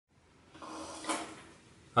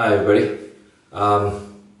Hi everybody.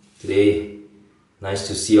 Today, nice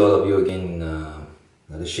to see all of you again in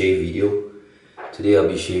another shave video. Today I'll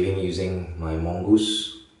be shaving using my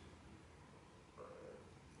Mongoose,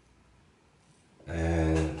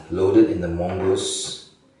 and loaded in the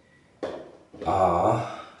Mongoose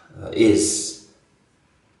is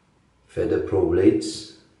Feather Pro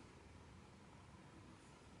blades,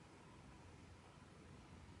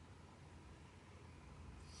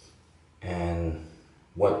 and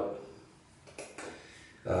what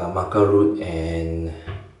Maca-root and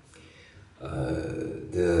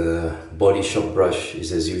the Body Shop brush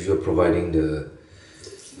is as usual providing the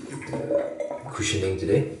cushioning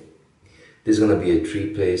today. This is gonna be a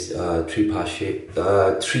three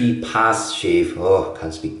pass shave. Oh,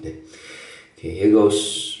 can't speak there. Okay, here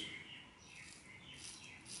goes.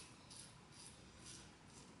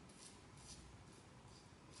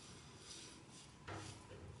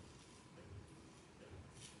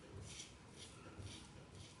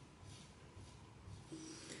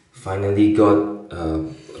 Finally got a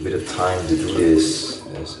bit of time to do this,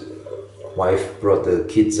 as wife brought the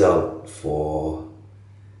kids out for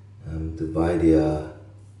to buy their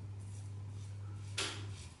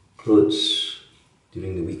clothes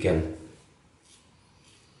during the weekend.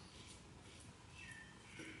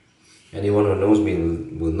 Anyone who knows me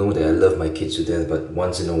will know that I love my kids to death, but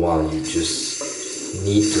once in a while you just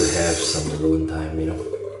need to have some alone time, you know.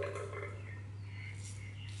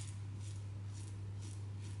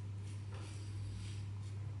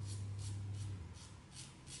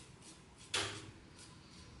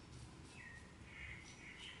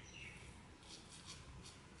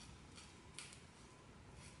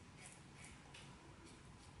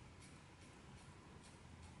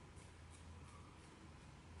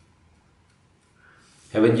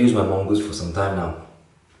 Haven't used my Mongoose for some time now,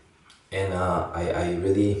 and I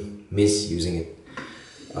really miss using it.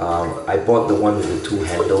 I bought the one with the two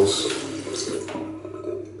handles.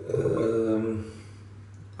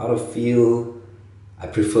 Out of feel, I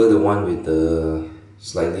prefer the one with the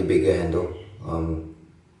slightly bigger handle.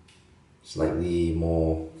 Slightly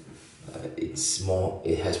more,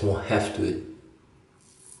 it has more heft to it.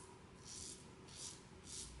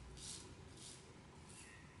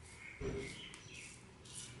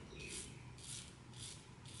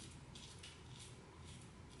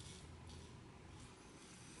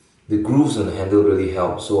 The grooves on the handle really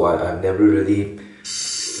help, so I've never really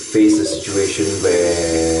faced a situation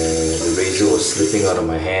where the razor was slipping out of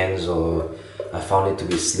my hands or I found it to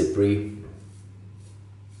be slippery.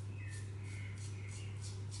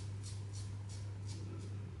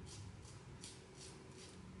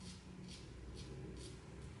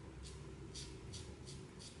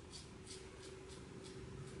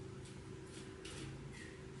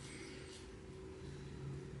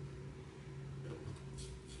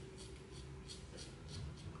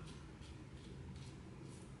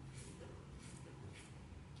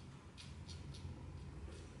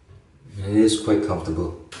 And it is quite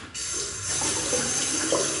comfortable.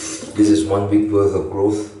 This is 1 week worth of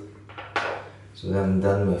growth. So then I'm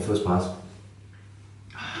done with my first pass.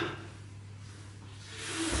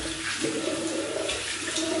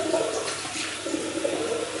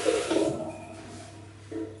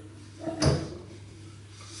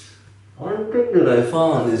 One thing that I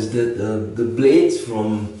found is that the blades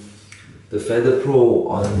from the Feather Pro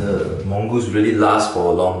on the Mongoose really last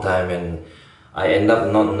for a long time, and I end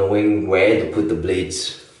up not knowing where to put the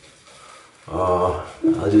blades. I'll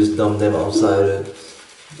just dump them outside.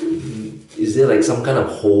 Is there like some kind of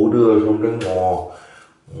holder or something, or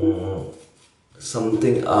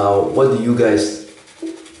something? What do you guys,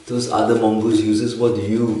 those other Mongoose users, how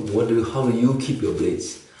do you keep your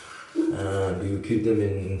blades? Do you keep them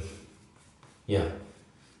in? Yeah,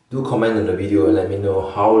 do comment in the video and let me know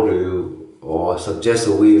how do you, or suggest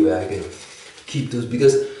a way where I can keep those,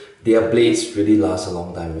 because their blades really last a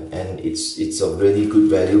long time and it's of really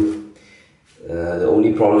good value. The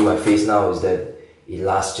only problem I face now is that it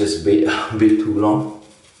lasts just a bit too long,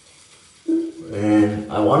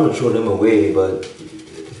 and I want to throw them away, but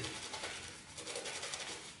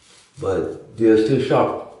they are still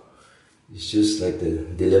sharp. It's just like the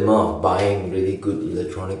dilemma of buying really good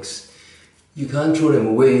electronics. You can't throw them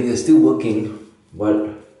away, they're still working, but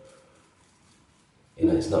you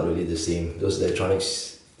know, it's not really the same. Those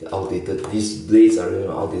electronics, they're outdated. These blades are really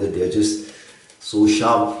outdated, they're just so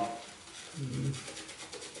sharp.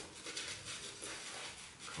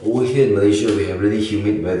 Over here in Malaysia, we have really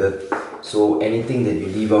humid weather, so anything that you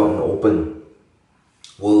leave out in the open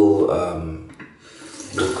will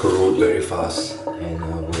corrode very fast and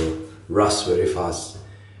will rust very fast.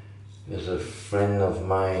 There's a friend of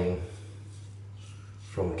mine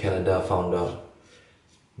from Canada found out.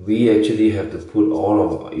 We actually have to put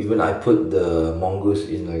all of, even I put the Mongoose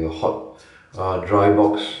in like a hot dry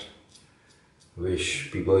box, which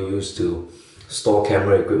people use to store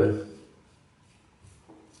camera equipment.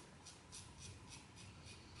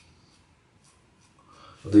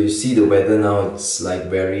 Although you see the weather now, it's like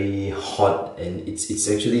very hot, and it's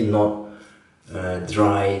actually not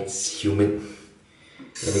dry, it's humid,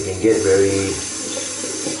 and it can get very,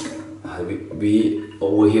 we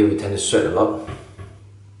over here we tend to sweat a lot.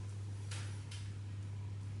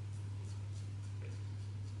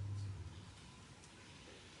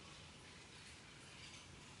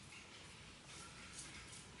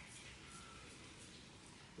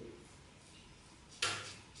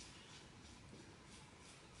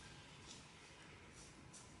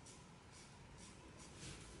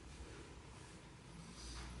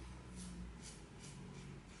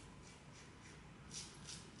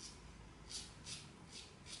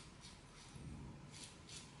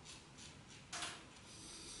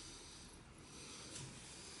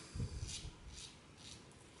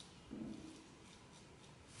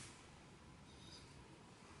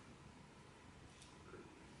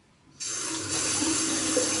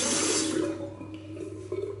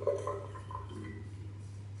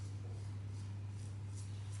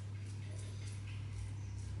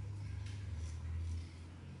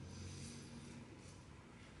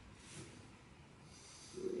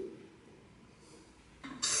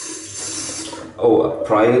 Oh,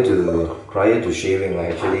 prior to shaving, I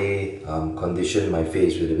actually conditioned my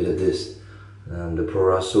face with a bit of this, the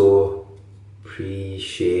Proraso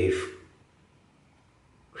pre-shave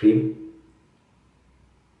cream.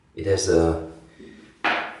 It has a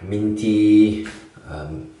minty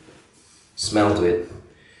smell to it.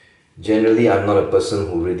 Generally, I'm not a person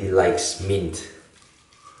who really likes mint,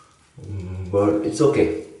 but it's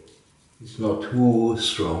okay. It's not too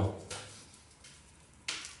strong.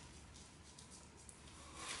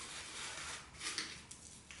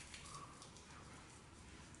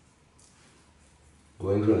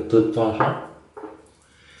 Going for a third pass, huh?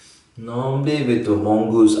 Normally with the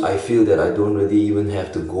Mongoose, I feel that I don't really even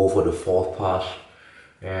have to go for the fourth pass,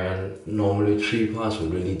 and normally 3 pass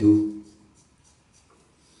would really do.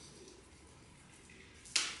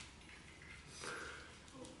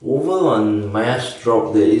 Over on Mass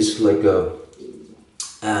Drop, there is like a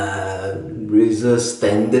razor,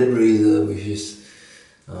 standard razor, which is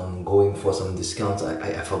going for some discounts.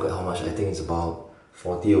 I forgot how much. I think it's about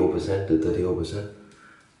 40% to 30%.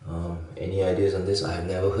 Any ideas on this? I have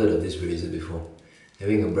never heard of this razor before.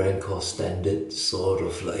 Having a brand called Standard, sort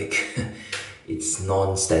of like it's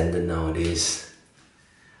non-standard nowadays.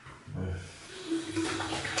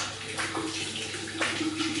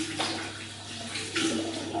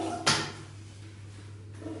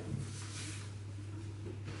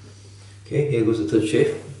 Okay, here goes the third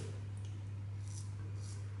shave.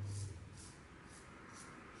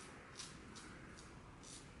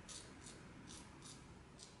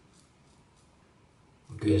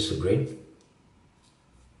 Against the grain.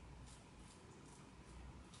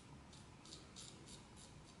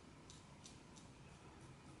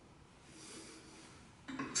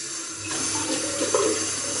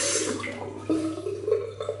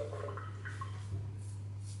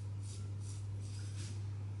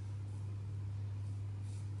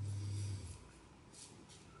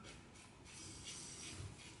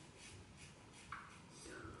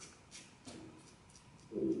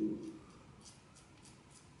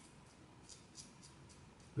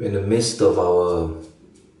 We're in the midst of our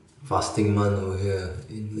fasting month over here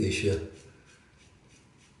in Malaysia.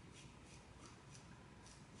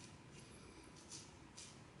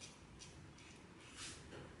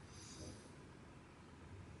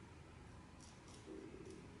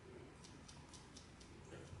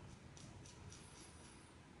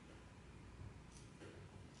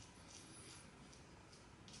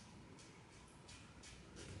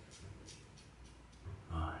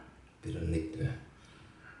 Bit of nick there.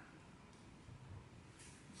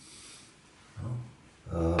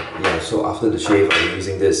 Yeah, so after the shave, I'm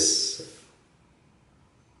using this.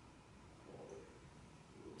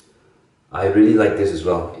 I really like this as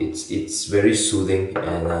well. It's very soothing,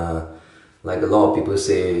 and like a lot of people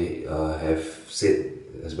say, have said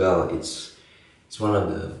as well, it's one of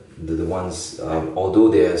the ones. Although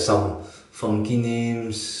there are some funky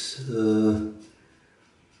names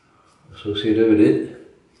associated with it.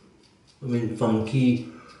 I mean, funky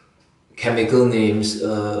chemical names.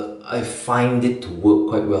 I find it to work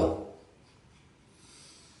quite well.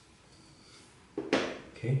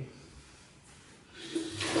 Okay.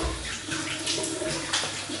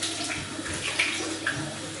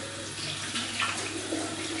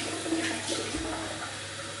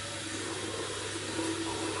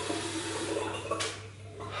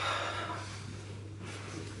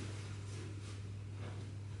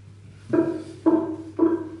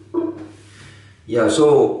 Yeah,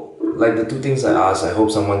 so like the two things I asked, I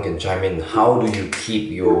hope someone can chime in. How do you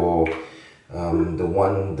keep your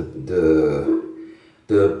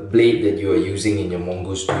the blade that you are using in your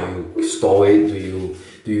mongoose? Do you store it?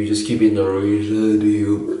 Do you just keep it in the razor? Do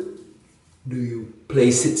you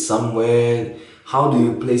place it somewhere? How do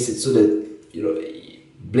you place it so that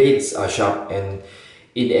blades are sharp? And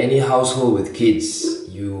in any household with kids,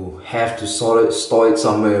 you have to store it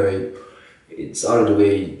somewhere where it's out of the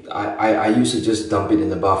way. I used to just dump it in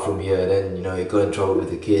the bathroom here, and then you got in trouble with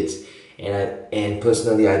the kids. And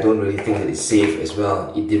personally, I don't really think that it's safe as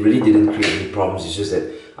well. Really didn't create any problems. It's just that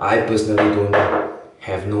I personally don't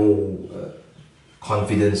have no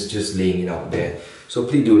confidence just laying it out there. So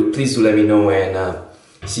please do let me know, and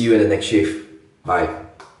see you in the next shift. Bye.